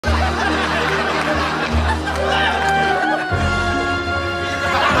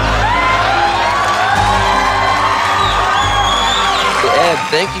Ed,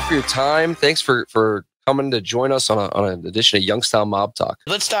 thank you for your time. Thanks for coming to join us on an edition of Youngstown Mob Talk.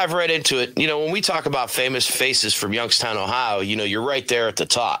 Let's dive right into it. You know, when we talk about famous faces from Youngstown, Ohio, you know, you're right there at the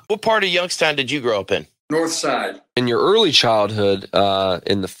top. What part of Youngstown did you grow up in? North Side. In your early childhood,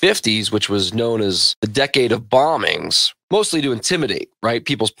 in the 50s, which was known as the decade of bombings, mostly to intimidate, right?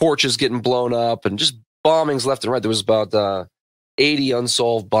 People's porches getting blown up and just bombings left and right. There was about 80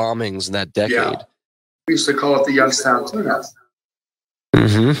 unsolved bombings in that decade. Yeah. We used to call it the Youngstown tune-up.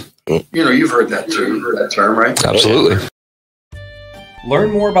 Mm-hmm. You know, you've heard that too. You've heard that term, right? Absolutely.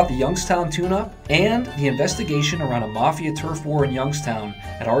 Learn more about the Youngstown tune-up and the investigation around a mafia turf war in Youngstown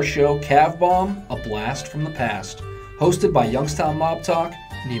at our show CAVBOMB, A Blast from the Past, hosted by Youngstown Mob Talk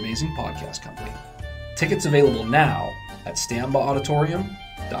and the Amazing Podcast Company. Tickets available now at Stambaugh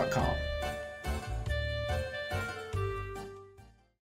Auditorium.com.